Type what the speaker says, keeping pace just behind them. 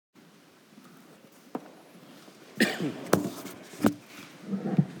Hello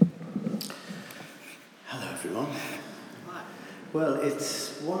everyone. Well,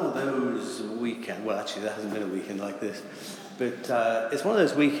 it's one of those weekends, well actually there hasn't been a weekend like this, but it's one of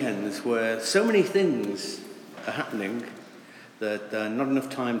those weekends where so many things are happening that not enough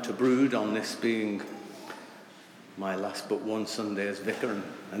time to brood on this being my last but one Sunday as vicar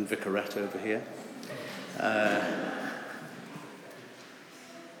and vicarette over here.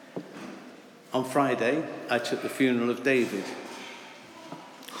 On Friday, I took the funeral of David.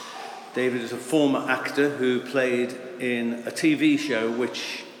 David is a former actor who played in a TV show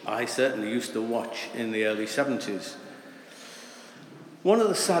which I certainly used to watch in the early 70s. One of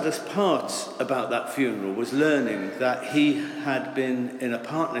the saddest parts about that funeral was learning that he had been in a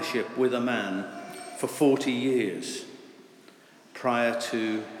partnership with a man for 40 years prior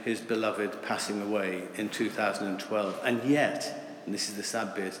to his beloved passing away in 2012. And yet, and this is the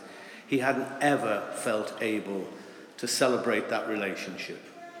sad bit, he hadn't ever felt able to celebrate that relationship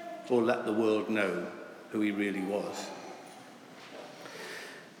or let the world know who he really was.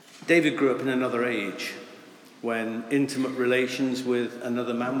 David grew up in another age when intimate relations with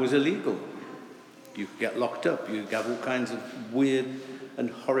another man was illegal. You could get locked up, you could have all kinds of weird and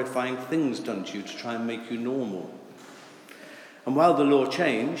horrifying things done to you to try and make you normal. And while the law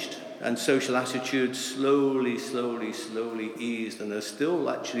changed and social attitudes slowly eased, and are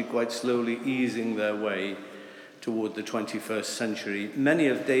still actually quite slowly easing their way toward the 21st century, many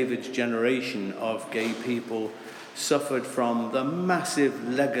of David's generation of gay people suffered from the massive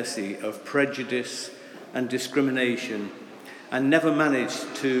legacy of prejudice and discrimination and never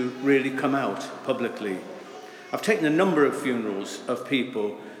managed to really come out publicly. I've taken a number of funerals of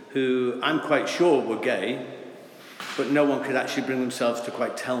people who I'm quite sure were gay, but no one could actually bring themselves to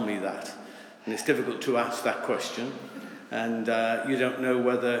quite tell me that. And it's difficult to ask that question, and you don't know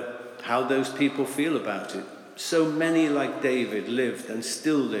how those people feel about it. So many, like David, lived and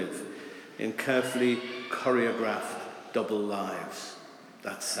still live in carefully choreographed double lives.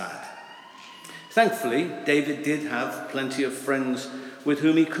 That's sad. Thankfully, David did have plenty of friends with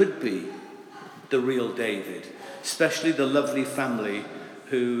whom he could be the real David, especially the lovely family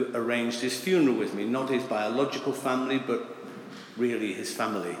who arranged his funeral with me. Not his biological family, but really his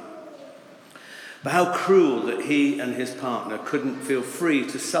family. But how cruel that he and his partner couldn't feel free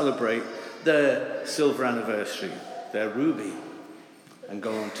to celebrate their silver anniversary, their ruby, and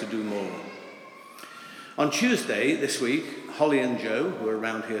go on to do more. On Tuesday this week, Holly and Joe, who are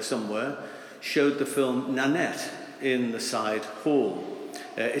around here somewhere, showed the film Nanette in the side hall.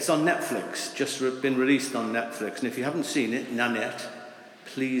 It's on Netflix, just been released on Netflix, and if you haven't seen it, Nanette,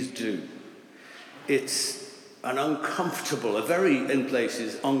 please do. It's an uncomfortable, a very, in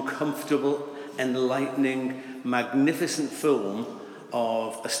places, uncomfortable, enlightening, magnificent film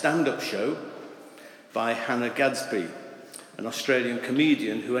of a stand-up show by Hannah Gadsby, an Australian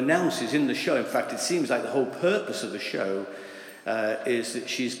comedian who announces in the show, in fact, it seems like the whole purpose of the show is that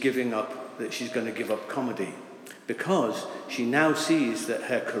she's going to give up comedy because she now sees that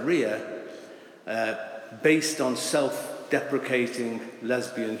her career, based on self-deprecating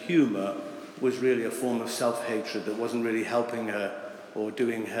lesbian humour, was really a form of self-hatred that wasn't really helping her or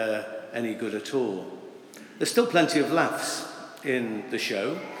doing her any good at all. There's still plenty of laughs in the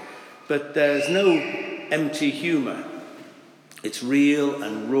show, but there's no empty humour. It's real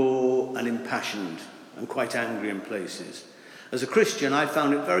and raw and impassioned and quite angry in places. As a Christian, I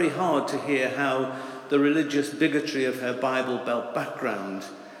found it very hard to hear how the religious bigotry of her Bible Belt background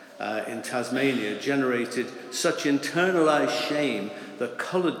in Tasmania generated such internalized shame that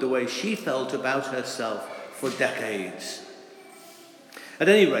coloured the way she felt about herself for decades. At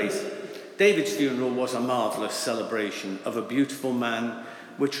any rate, David's funeral was a marvellous celebration of a beautiful man,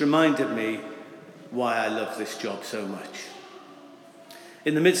 which reminded me why I love this job so much.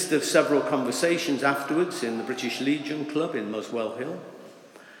 In the midst of several conversations afterwards in the British Legion Club in Muswell Hill,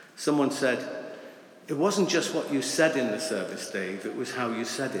 someone said, "It wasn't just what you said in the service, Dave, it was how you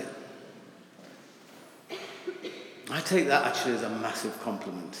said it." I take that actually as a massive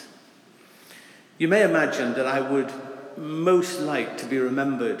compliment. You may imagine that I would most like to be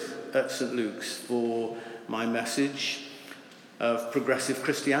remembered at St. Luke's for my message of progressive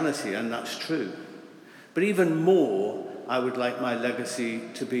Christianity, and that's true. But even more, I would like my legacy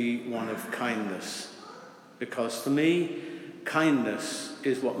to be one of kindness, because for me, kindness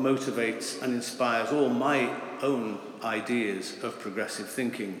is what motivates and inspires all my own ideas of progressive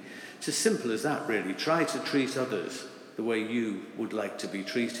thinking. It's as simple as that, really. Try to treat others the way you would like to be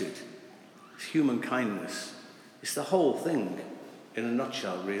treated. It's human kindness. It's the whole thing in a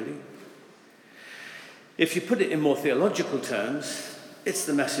nutshell, really. If you put it in more theological terms, it's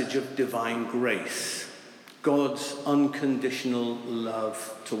the message of divine grace. God's unconditional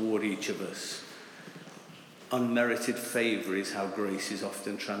love toward each of us. Unmerited favour is how grace is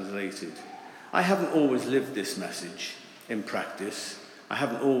often translated. I haven't always lived this message in practice. I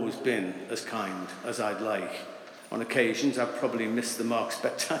haven't always been as kind as I'd like. On occasions, I've probably missed the mark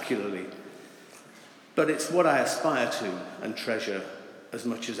spectacularly. But it's what I aspire to and treasure as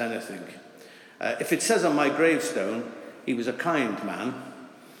much as anything. If it says on my gravestone, he was a kind man,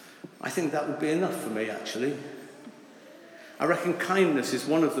 I think that would be enough for me, actually. I reckon kindness is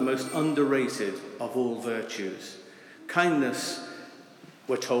one of the most underrated of all virtues. Kindness,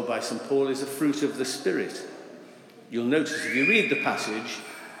 we're told by St. Paul, is a fruit of the Spirit. You'll notice if you read the passage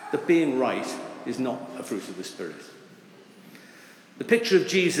that being right is not a fruit of the Spirit. The picture of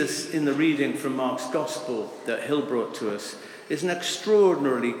Jesus in the reading from Mark's Gospel that Hill brought to us is an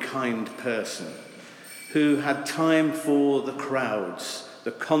extraordinarily kind person who had time for the crowds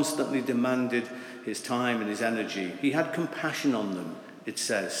that constantly demanded his time and his energy. He had compassion on them, it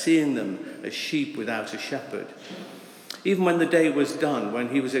says, seeing them as sheep without a shepherd. Even when the day was done, when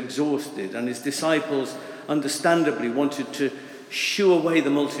he was exhausted and his disciples understandably wanted to shoo away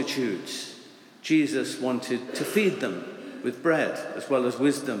the multitudes, Jesus wanted to feed them with bread as well as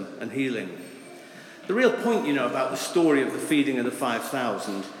wisdom and healing. The real point, about the story of the feeding of the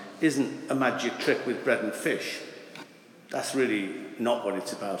 5,000 isn't a magic trick with bread and fish. That's really not what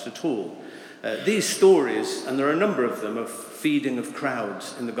it's about at all. These stories, and there are a number of them, of feeding of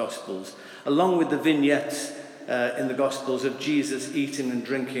crowds in the Gospels, along with the vignettes in the Gospels of Jesus eating and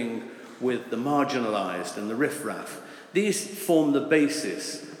drinking with the marginalized and the riffraff, these form the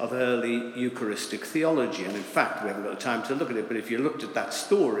basis of early Eucharistic theology. And in fact, we haven't got the time to look at it, but if you looked at that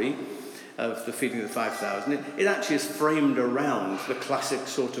story of the feeding of the 5,000, it actually is framed around the classic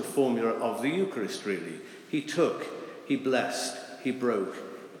sort of formula of the Eucharist, really. He took, he blessed, he broke,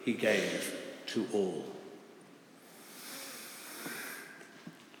 he gave to all.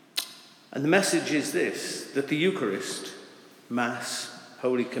 And the message is this, that the Eucharist, Mass,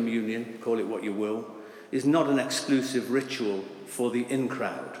 Holy Communion, call it what you will, is not an exclusive ritual for the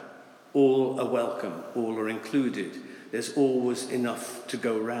in-crowd. All are welcome, all are included. There's always enough to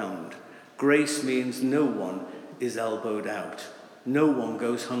go round. Grace means no one is elbowed out. No one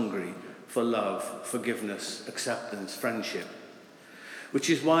goes hungry for love, forgiveness, acceptance, friendship. Which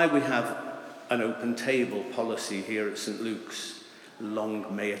is why we have an open table policy here at St. Luke's.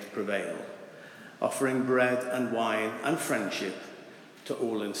 Long may it prevail. Offering bread and wine and friendship to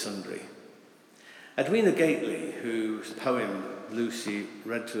all and sundry. Edwina Gately, whose poem Lucy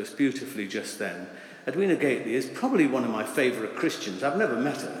read to us beautifully just then, Edwina Gately is probably one of my favourite Christians. I've never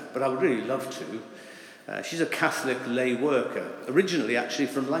met her, but I would really love to. She's a Catholic lay worker, originally actually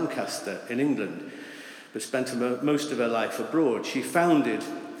from Lancaster in England, but spent most of her life abroad. She founded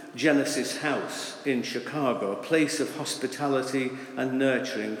Genesis House in Chicago, a place of hospitality and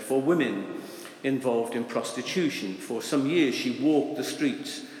nurturing for women involved in prostitution. For some years she walked the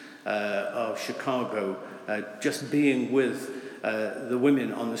streets of Chicago, just being with the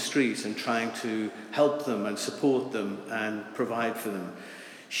women on the street and trying to help them and support them and provide for them.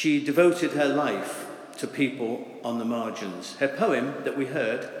 She devoted her life to people on the margins. Her poem that we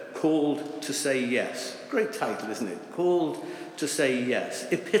heard, Called to Say Yes, great title, isn't it? Called to Say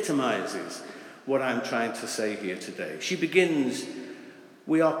Yes, epitomizes what I'm trying to say here today. She begins,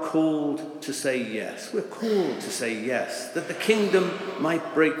 we are called to say yes. We're called to say yes, that the kingdom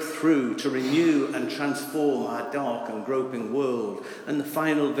might break through to renew and transform our dark and groping world. And the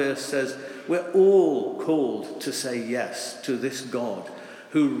final verse says, we're all called to say yes to this God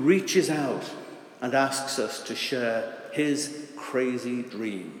who reaches out and asks us to share his crazy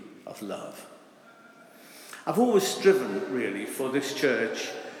dream of love. I've always striven, really, for this church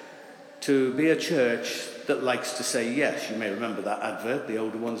to be a church that likes to say yes. You may remember that advert, the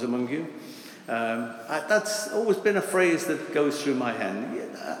older ones among you. That's always been a phrase that goes through my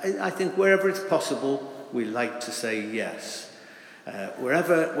head. I think wherever it's possible, we like to say yes.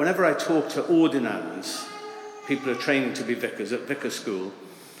 Whenever I talk to ordinands, people are training to be vicars at vicar school,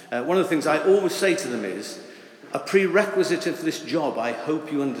 one of the things I always say to them is, a prerequisite of this job, I hope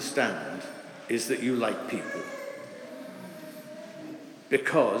you understand, is that you like people.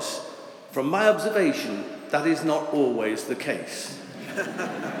 Because, from my observation, that is not always the case.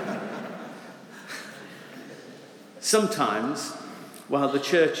 Sometimes, while the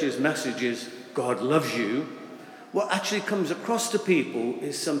church's message is, God loves you, what actually comes across to people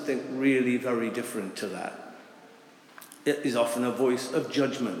is something really very different to that. It is often a voice of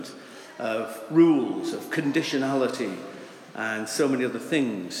judgment, of rules, of conditionality, and so many other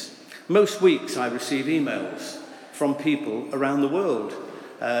things. Most weeks I receive emails from people around the world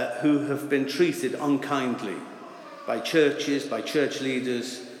who have been treated unkindly by churches, by church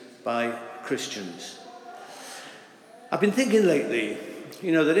leaders, by Christians. I've been thinking lately,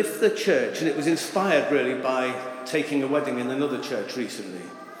 that if the church, and it was inspired really by taking a wedding in another church recently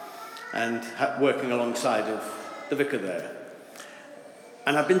and working alongside of the vicar there.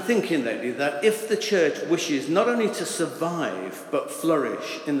 And I've been thinking lately that if the church wishes not only to survive but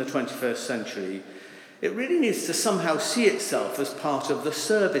flourish in the 21st century, it really needs to somehow see itself as part of the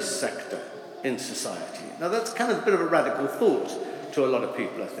service sector in society. Now that's kind of a bit of a radical thought to a lot of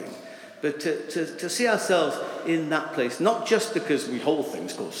people, I think. But to see ourselves in that place, not just because we hold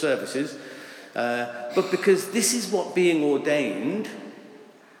things called services, but because this is what being ordained,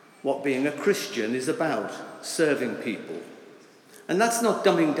 what being a Christian is about, serving people. And that's not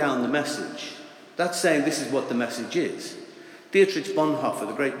dumbing down the message. That's saying this is what the message is. Dietrich Bonhoeffer,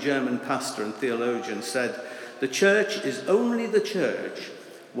 the great German pastor and theologian, said, "The church is only the church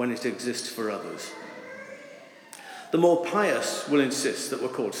when it exists for others." The more pious will insist that we're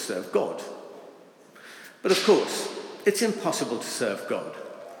called to serve God. But of course, it's impossible to serve God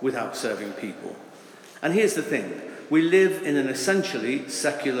without serving people. And here's the thing. We live in an essentially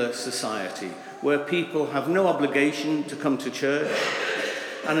secular society where people have no obligation to come to church,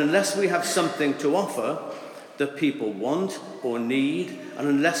 and unless we have something to offer that people want or need, and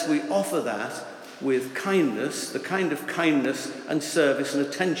unless we offer that with kindness, the kind of kindness and service and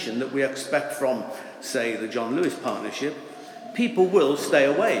attention that we expect from, say, the John Lewis Partnership, people will stay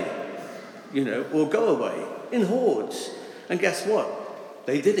away, or go away in hordes. And guess what?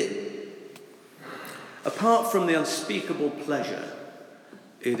 They did it. Apart from the unspeakable pleasure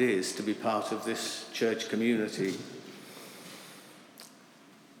it is to be part of this church community,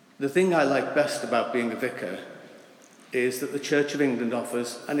 the thing I like best about being a vicar is that the Church of England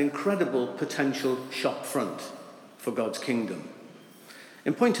offers an incredible potential shop front for God's kingdom.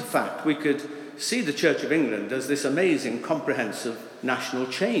 In point of fact, we could see the Church of England as this amazing, comprehensive national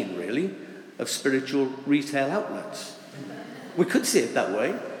chain, really, of spiritual retail outlets. We could see it that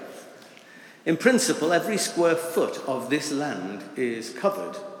way. In principle, every square foot of this land is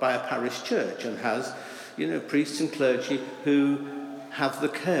covered by a parish church and has, priests and clergy who have the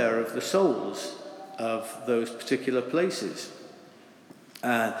care of the souls of those particular places.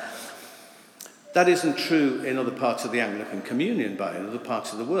 That isn't true in other parts of the Anglican Communion, in other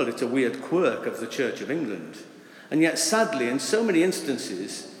parts of the world. It's a weird quirk of the Church of England. And yet, sadly, in so many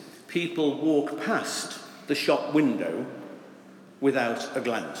instances, people walk past the shop window without a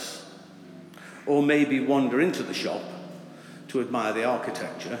glance. Or maybe wander into the shop to admire the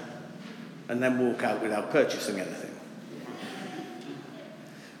architecture and then walk out without purchasing anything.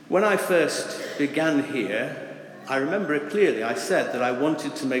 When I first began here, I remember it clearly. I said that I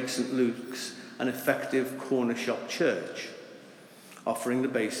wanted to make St. Luke's an effective corner shop church, offering the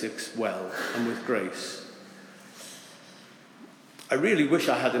basics well and with grace. I really wish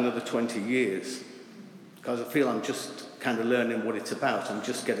I had another 20 years, because I feel I'm just kind of learning what it's about. I'm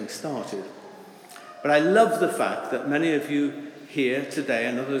just getting started. But I love the fact that many of you here today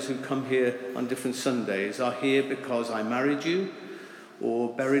and others who come here on different Sundays are here because I married you, or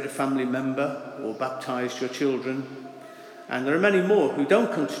buried a family member, or baptized your children. And there are many more who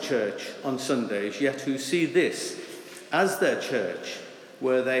don't come to church on Sundays, yet who see this as their church,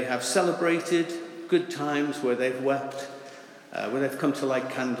 where they have celebrated good times, where they've wept, where they've come to light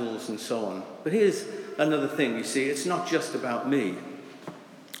candles and so on. But here's another thing, you see, it's not just about me,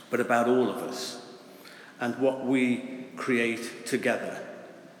 but about all of us and what we create together.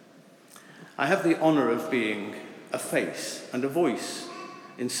 I have the honour of being a face and a voice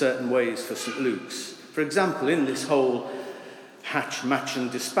in certain ways for St. Luke's. For example, in this whole hatch, match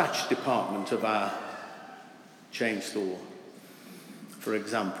and dispatch department of our chain store, for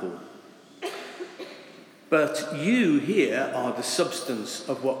example. But you here are the substance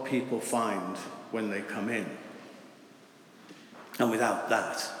of what people find when they come in. And without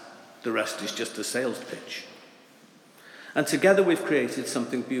that, the rest is just a sales pitch. And together we've created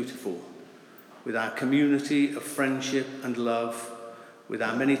something beautiful, with our community of friendship and love, with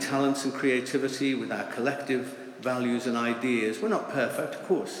our many talents and creativity, with our collective values and ideas. We're not perfect, of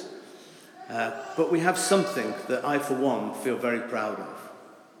course, but we have something that I, for one, feel very proud of.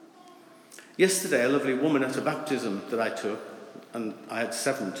 Yesterday, a lovely woman at a baptism that I took, and I had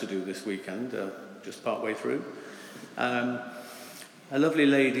 7 to do this weekend, just part way through, a lovely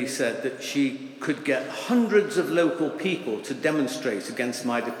lady said that she could get hundreds of local people to demonstrate against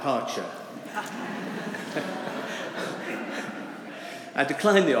my departure. I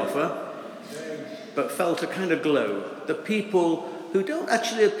declined the offer, but felt a kind of glow. The people who don't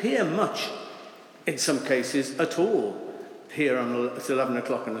actually appear much, in some cases, at all, here at 11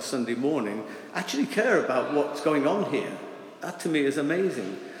 o'clock on a Sunday morning actually care about what's going on here. That to me is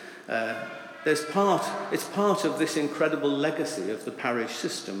amazing. It's part of this incredible legacy of the parish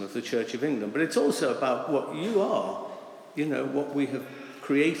system of the Church of England, but it's also about what you are, what we have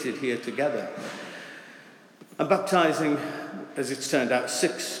created here together. I'm baptising, as it's turned out,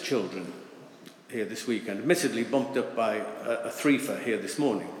 6 children here this weekend, admittedly bumped up by a threefer here this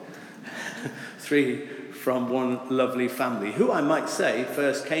morning. 3 from one lovely family, who I might say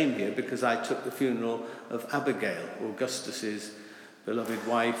first came here because I took the funeral of Abigail, Augustus's beloved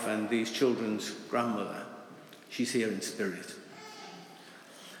wife and these children's grandmother. She's here in spirit.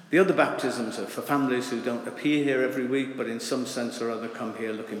 The other baptisms are for families who don't appear here every week, but in some sense or other come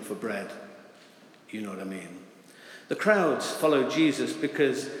here looking for bread. You know what I mean? The crowds followed Jesus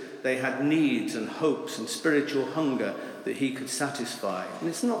because they had needs and hopes and spiritual hunger that he could satisfy. And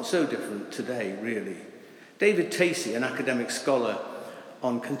it's not so different today, really. David Tacey, an academic scholar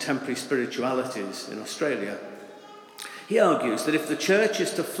on contemporary spiritualities in Australia, he argues that if the church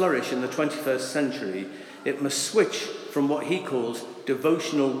is to flourish in the 21st century, it must switch from what he calls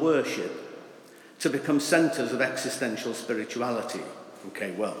devotional worship to become centres of existential spirituality.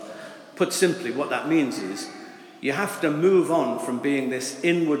 Okay, well, put simply, what that means is you have to move on from being this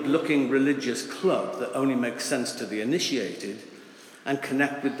inward-looking religious club that only makes sense to the initiated and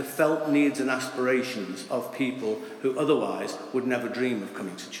connect with the felt needs and aspirations of people who otherwise would never dream of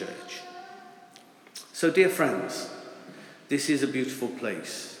coming to church. So, dear friends, this is a beautiful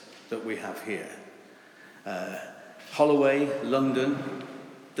place that we have here. Holloway, London,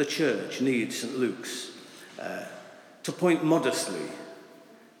 the church needs St. Luke's to point modestly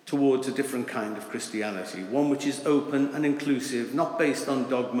towards a different kind of Christianity, one which is open and inclusive, not based on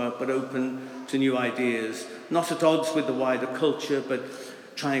dogma, but open to new ideas, not at odds with the wider culture, but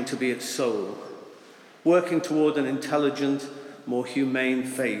trying to be its soul, working toward an intelligent, more humane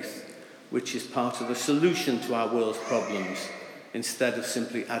faith, which is part of the solution to our world's problems, instead of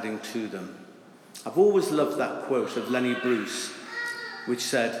simply adding to them. I've always loved that quote of Lenny Bruce, which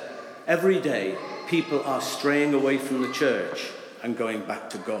said, "Every day people are straying away from the church and going back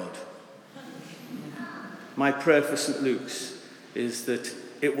to God." My prayer for St. Luke's is that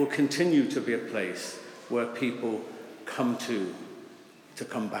it will continue to be a place where people come to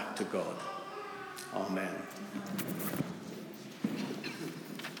come back to God. Amen.